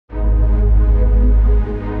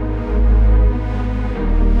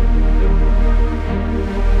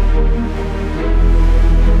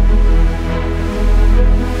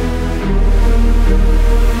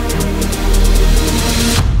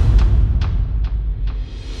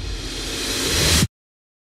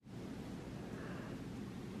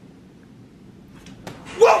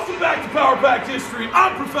Power Pack History.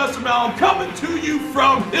 I'm Professor Mahlum, coming to you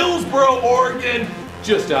from Hillsboro, Oregon,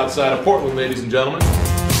 just outside of Portland, ladies and gentlemen.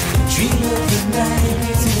 Dream of the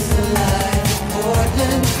night is alive.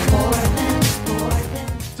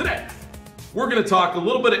 Portland. Today, we're going to talk a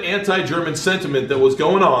little bit of anti-German sentiment that was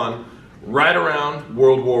going on right around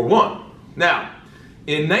World War I. Now,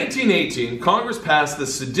 in 1918, Congress passed the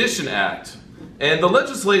Sedition Act, and the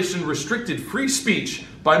legislation restricted free speech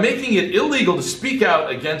by making it illegal to speak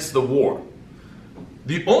out against the war.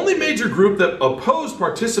 The only major group that opposed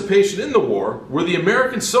participation in the war were the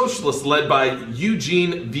American Socialists led by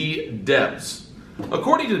Eugene V. Debs.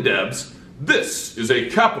 According to Debs, this is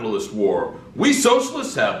a capitalist war. We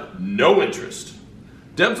socialists have no interest.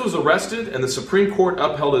 Debs was arrested and the Supreme Court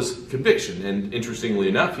upheld his conviction, and interestingly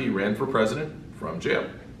enough, he ran for president from jail.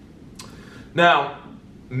 Now,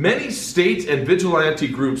 many state and vigilante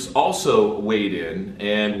groups also weighed in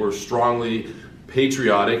and were strongly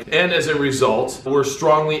patriotic, and as a result, were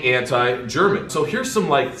strongly anti-German. So here's some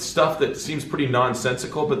stuff that seems pretty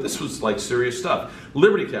nonsensical, but this was serious stuff.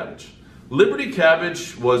 Liberty Cabbage. Liberty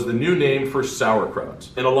Cabbage was the new name for sauerkraut.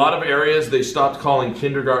 In a lot of areas, they stopped calling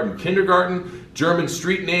kindergarten kindergarten. German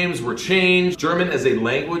street names were changed. German as a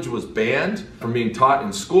language was banned from being taught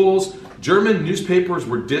in schools. German newspapers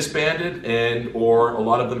were disbanded or a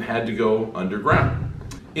lot of them had to go underground.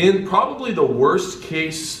 In probably the worst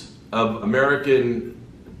case of American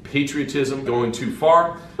patriotism going too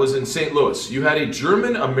far was in St. Louis. You had a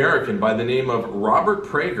German American by the name of Robert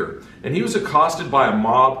Prager, and he was accosted by a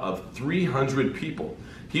mob of 300 people.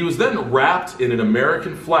 He was then wrapped in an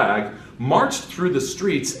American flag, marched through the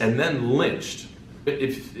streets, and then lynched.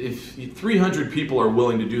 If 300 people are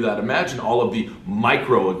willing to do that, imagine all of the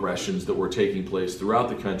microaggressions that were taking place throughout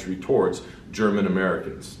the country towards German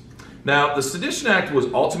Americans. Now, the Sedition Act was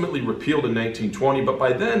ultimately repealed in 1920, but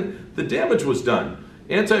by then, the damage was done.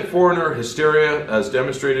 Anti-foreigner hysteria, as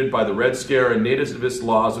demonstrated by the Red Scare and Nativist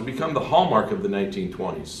laws, would become the hallmark of the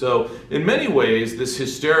 1920s. So, in many ways, this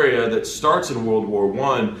hysteria that starts in World War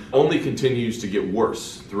I only continues to get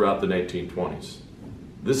worse throughout the 1920s.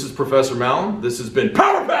 This is Professor Mahlum. This has been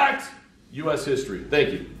Power Packed U.S. History.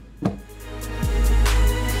 Thank you.